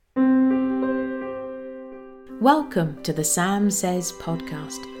Welcome to the Sam Says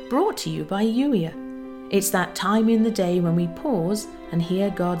podcast, brought to you by Youier. It's that time in the day when we pause and hear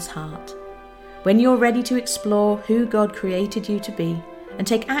God's heart. When you're ready to explore who God created you to be and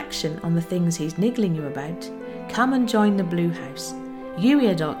take action on the things He's niggling you about, come and join the Blue House,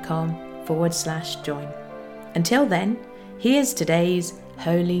 youier.com/join. Until then, here's today's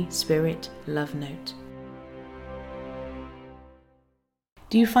Holy Spirit Love Note.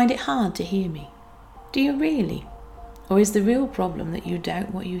 Do you find it hard to hear me? Do you really? Or is the real problem that you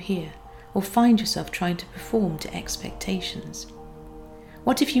doubt what you hear, or find yourself trying to perform to expectations?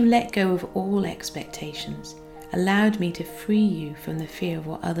 What if you let go of all expectations, allowed me to free you from the fear of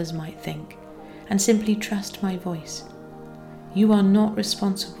what others might think, and simply trust my voice? You are not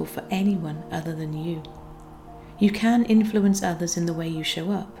responsible for anyone other than you. You can influence others in the way you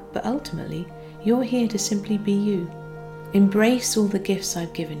show up, but ultimately, you're here to simply be you. Embrace all the gifts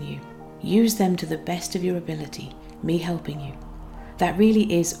I've given you. Use them to the best of your ability, me helping you. That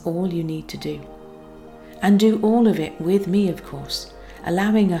really is all you need to do. And do all of it with me, of course,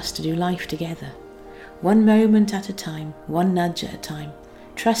 allowing us to do life together. One moment at a time, one nudge at a time,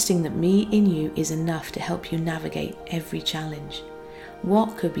 trusting that me in you is enough to help you navigate every challenge.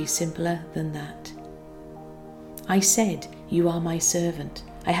 What could be simpler than that? I said, "You are my servant.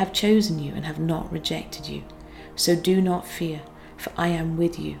 I have chosen you and have not rejected you. So do not fear, for I am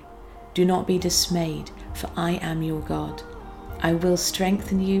with you. Do not be dismayed, for I am your God. I will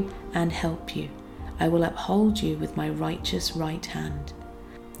strengthen you and help you. I will uphold you with my righteous right hand."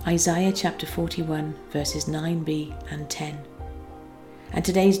 Isaiah chapter 41 verses 9b and 10. And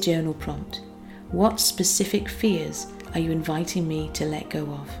today's journal prompt: what specific fears are you inviting me to let go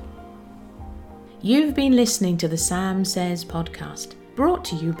of? You've been listening to the Sam Says podcast, brought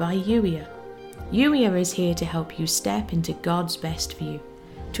to you by Youier. Youier is here to help you step into God's best for you,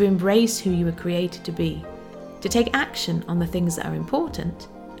 to embrace who you were created to be, to take action on the things that are important,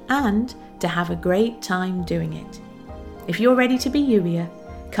 and to have a great time doing it. If you're ready to be Youier,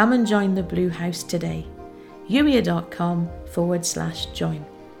 come and join the Blue House today, youier.com/join.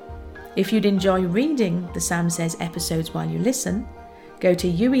 If you'd enjoy reading the Sam Says episodes while you listen, go to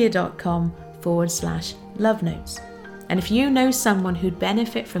youier.com/love notes. And if you know someone who'd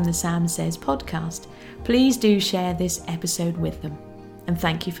benefit from the Sam Says podcast, please do share this episode with them. And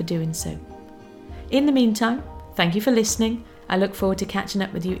thank you for doing so. In the meantime, thank you for listening. I look forward to catching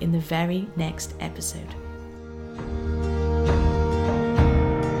up with you in the very next episode.